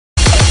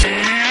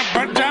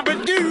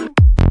Yabba-dabba-doo.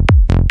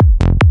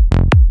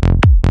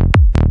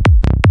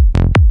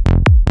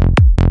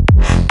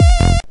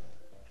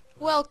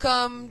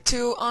 Welcome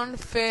to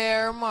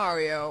Unfair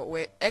Mario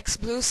with X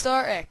Blue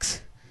Star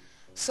X.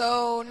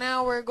 So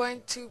now we're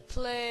going to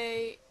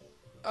play...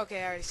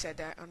 Okay, I already said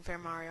that, Unfair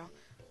Mario.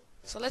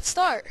 So let's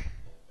start.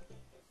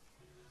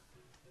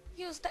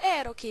 Use the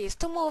arrow keys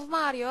to move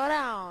Mario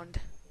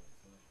around.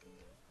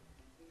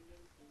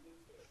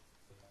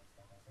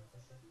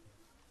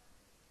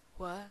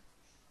 What?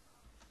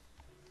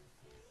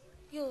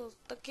 Use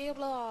the key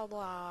blah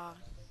blah.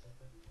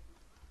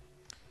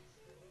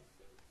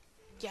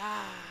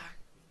 Yeah.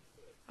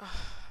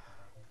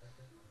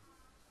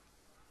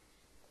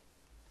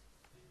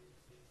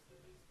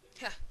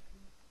 Yeah.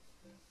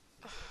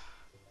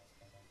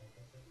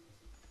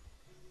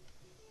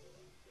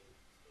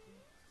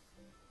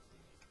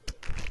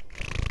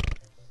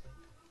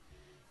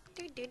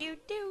 Do do do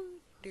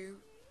do do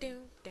do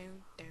do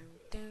do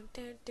do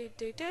do do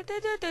do do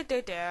do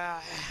do do.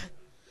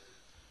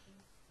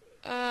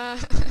 Uh.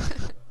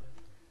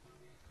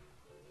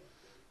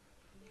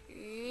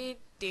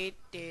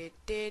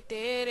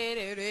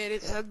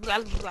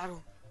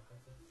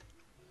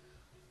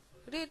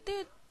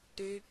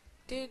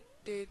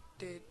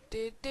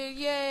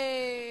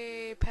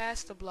 Yay!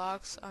 Past the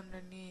blocks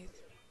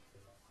underneath.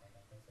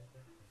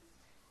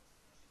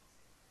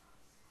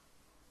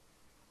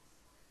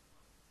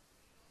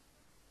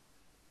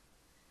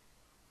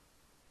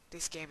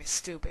 This game is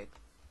stupid.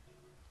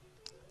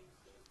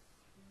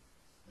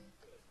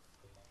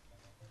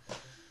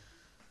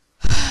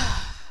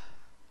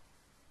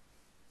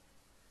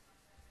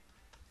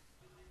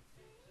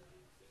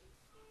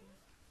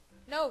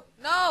 No!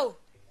 No!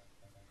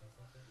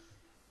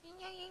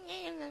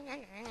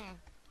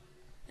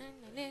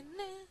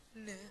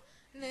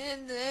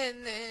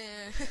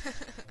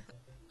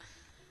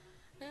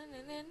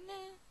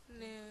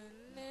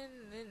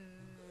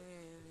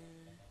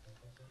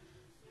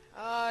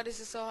 Oh, this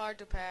is so hard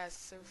to pass.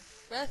 So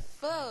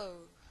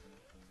fretful.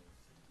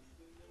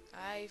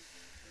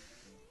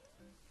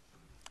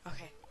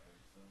 Okay.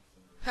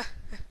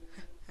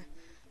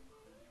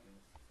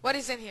 What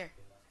is in here?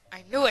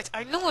 I knew it!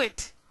 I knew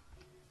it!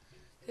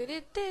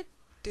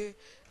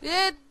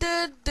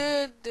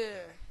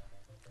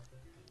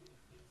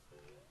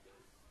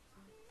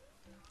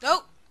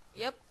 Nope.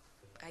 Yep.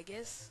 I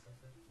guess.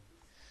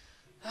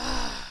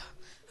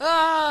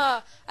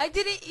 I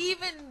didn't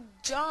even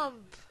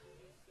jump.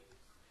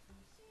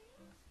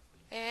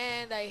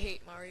 And I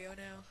hate Mario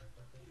now.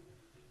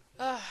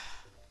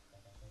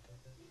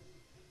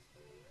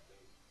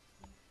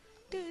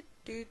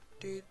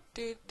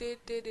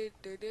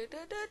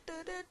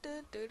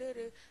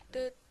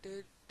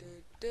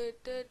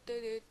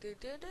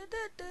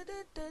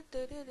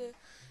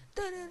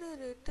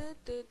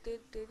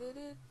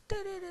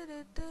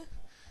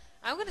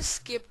 I'm gonna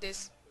skip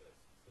this.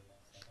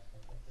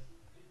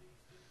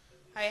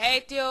 I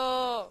hate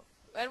you.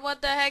 And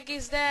what the heck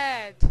is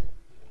that?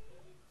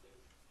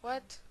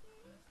 What?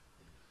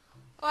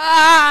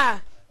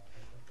 Ah!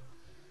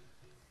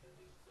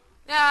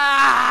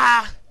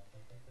 Ah!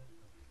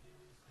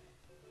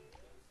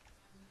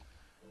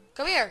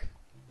 Come here.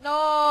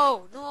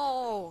 No,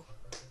 no.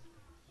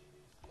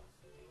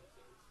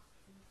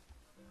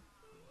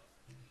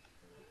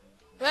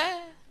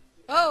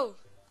 Oh,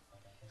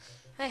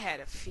 I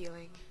had a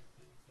feeling.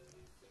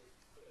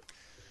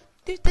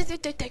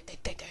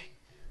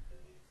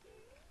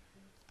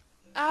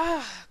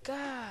 Ah,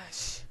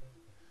 gosh.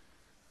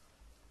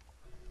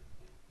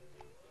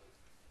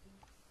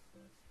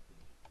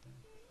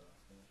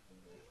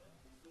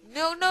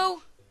 No,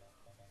 no.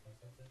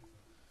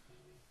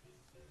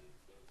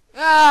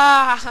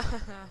 Ah.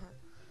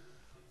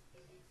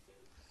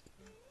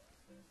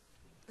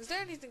 Is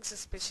there anything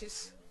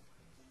suspicious?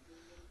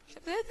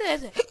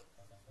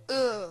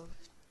 Ugh.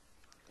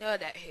 Oh,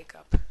 that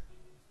hiccup.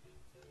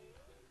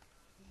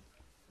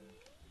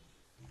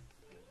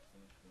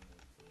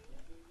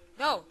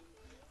 No.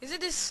 Is it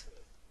this?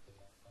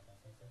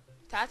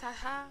 Ta ta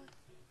ta.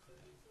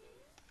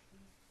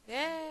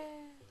 Yeah.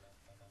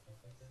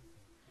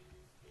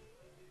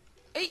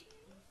 Hey.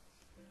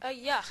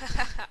 Yeah.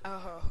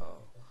 Oh.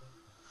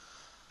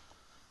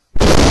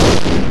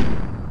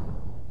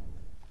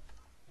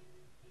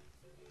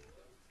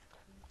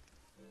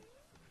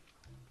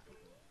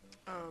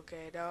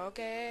 Okay,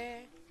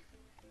 okay.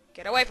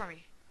 Get away from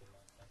me.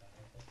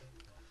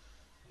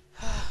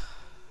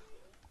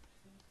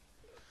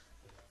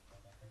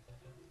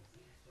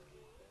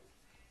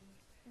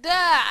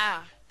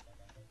 Da.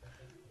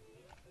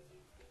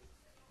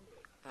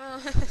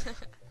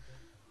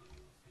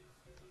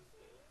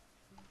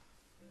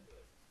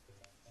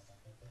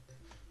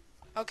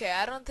 Okay,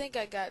 I don't think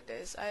I got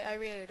this. I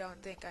really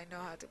don't think I know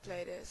how to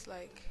play this.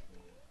 Like,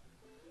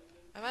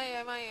 am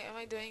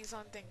I doing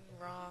something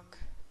wrong?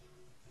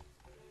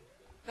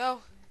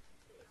 No.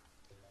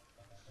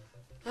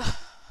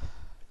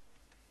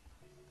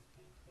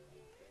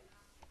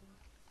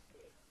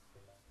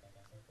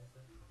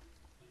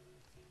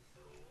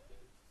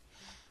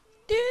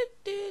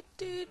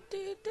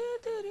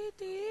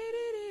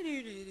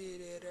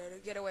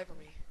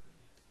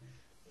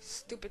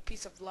 stupid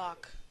piece of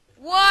block.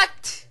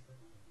 What?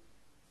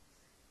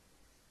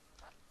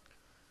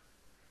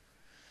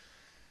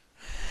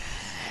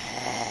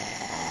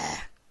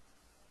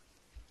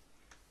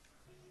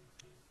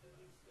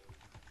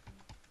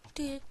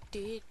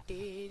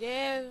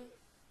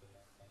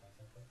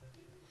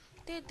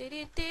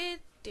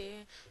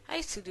 I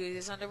used to do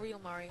this on the real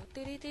Mario.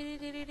 Whoa,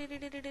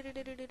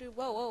 whoa,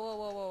 whoa,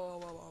 whoa, whoa, whoa,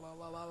 whoa, whoa,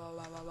 whoa, whoa,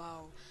 whoa, whoa,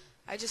 whoa.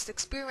 I just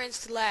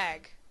experienced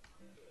lag.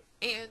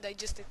 And I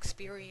just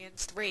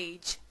experienced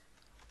rage.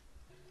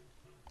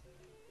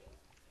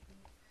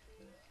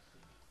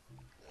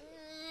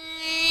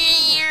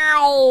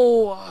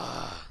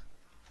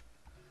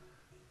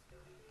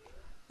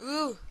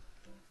 Ooh.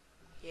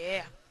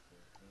 Yeah.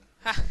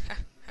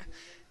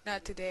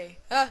 Not today.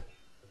 I'm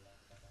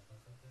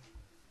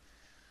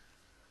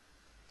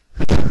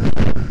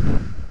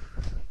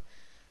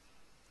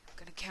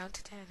gonna count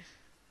to 10.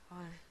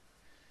 1,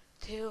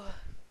 2,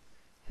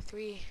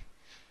 3,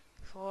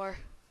 4,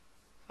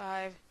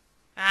 5.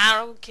 I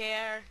don't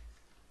care.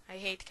 I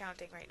hate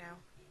counting right now.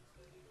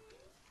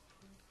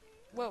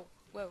 Whoa,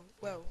 whoa,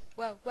 whoa,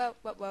 whoa, whoa,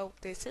 whoa, whoa.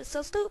 This is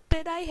so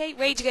stupid. I hate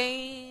rage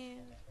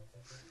games.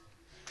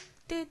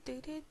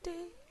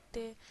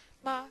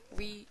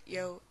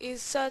 Mario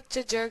is such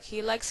a jerk.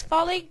 He likes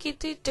falling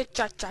into the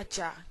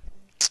cha-cha-cha.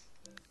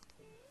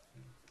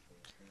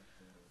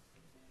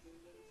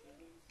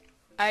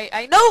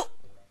 I know.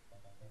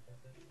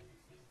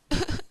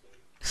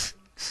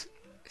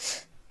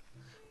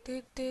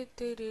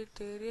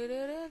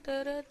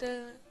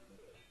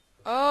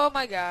 Oh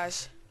my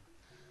gosh.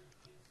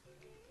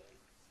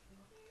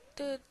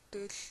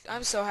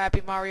 I'm so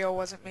happy Mario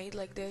wasn't made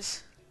like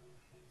this.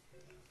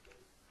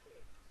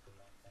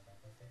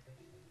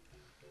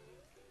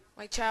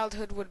 My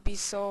childhood would be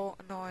so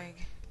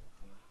annoying.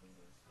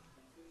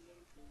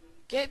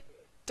 Get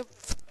the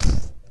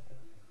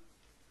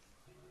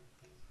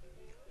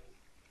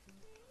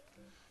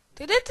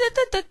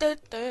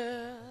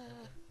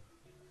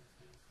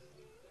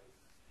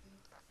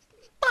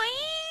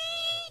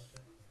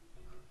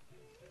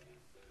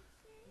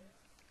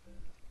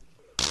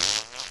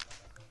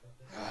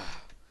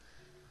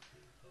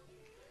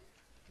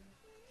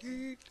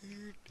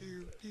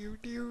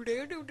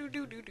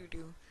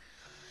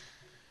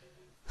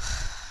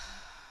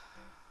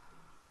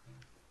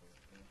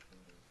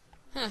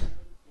Huh.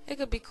 It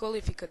could be cool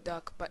if he could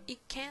duck, but he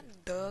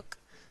can't duck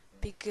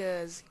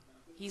because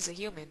he's a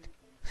human.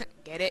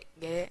 Get it?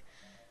 Get it?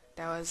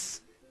 That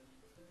was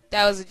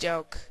a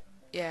joke.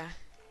 Yeah.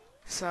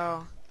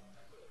 So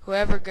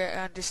whoever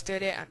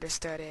understood it,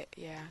 understood it.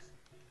 Yeah.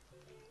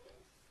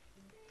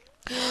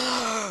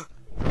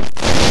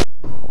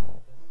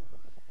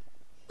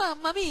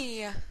 Mamma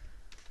mia!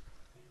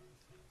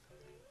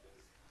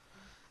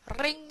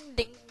 Ring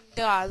ding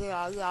da. Do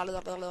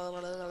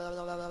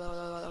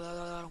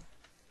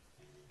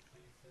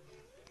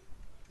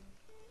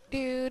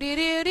do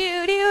do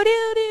do do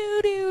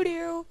do do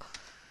do.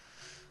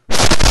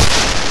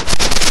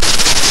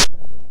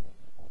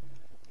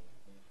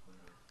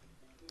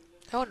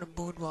 I want to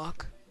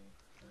moonwalk.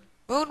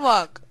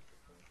 Moonwalk!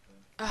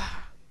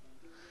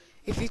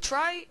 If you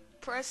try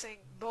pressing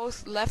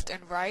both left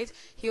and right,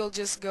 he'll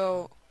just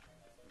go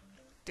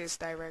this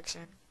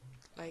direction.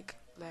 Like,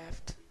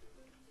 left.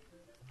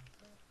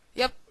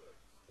 Yep.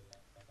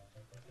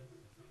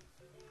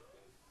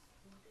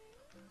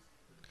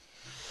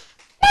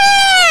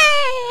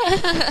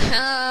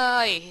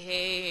 I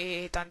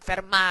hate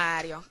Unfair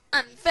Mario.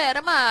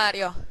 Unfair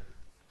Mario.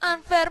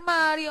 Unfair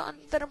Mario.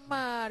 Unfair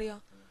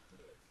Mario.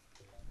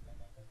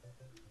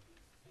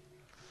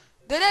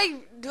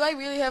 Do I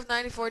really have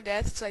 94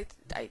 deaths?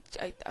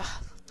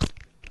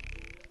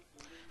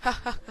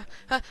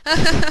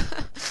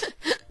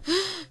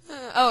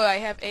 Oh, I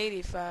have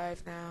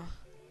 85 now.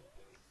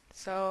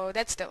 So,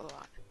 that's still a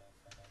lot.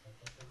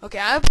 Okay,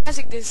 I'm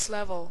passing this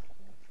level.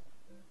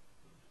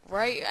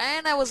 Right?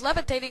 And I was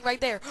levitating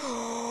right there.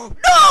 No!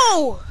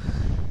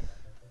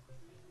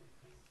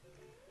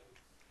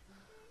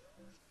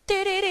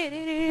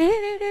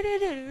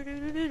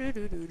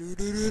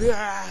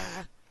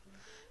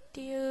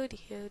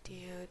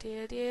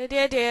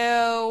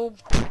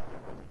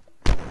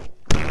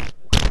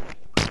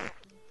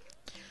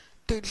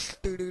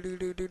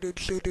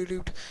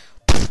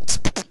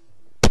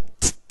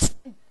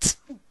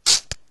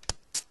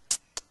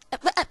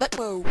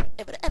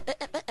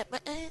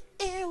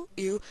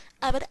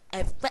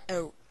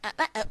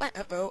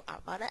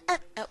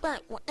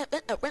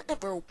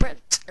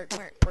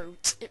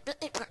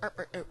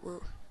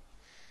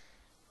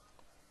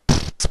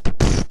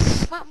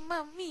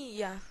 Mamma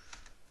mia.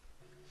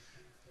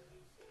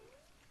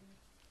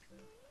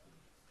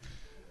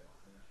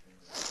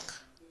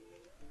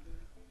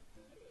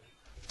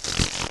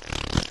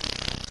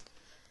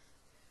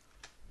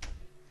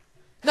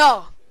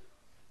 No!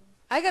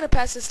 I gotta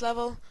pass this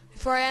level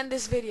before I end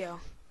this video.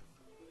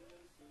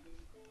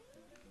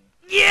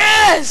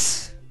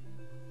 Yes!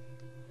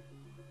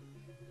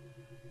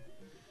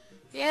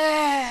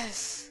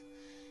 Yes!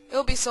 It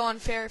would be so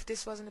unfair if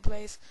this wasn't the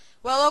place.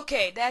 Well,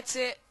 okay, that's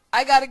it.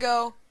 I gotta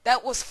go.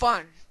 That was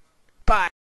fun. Bye.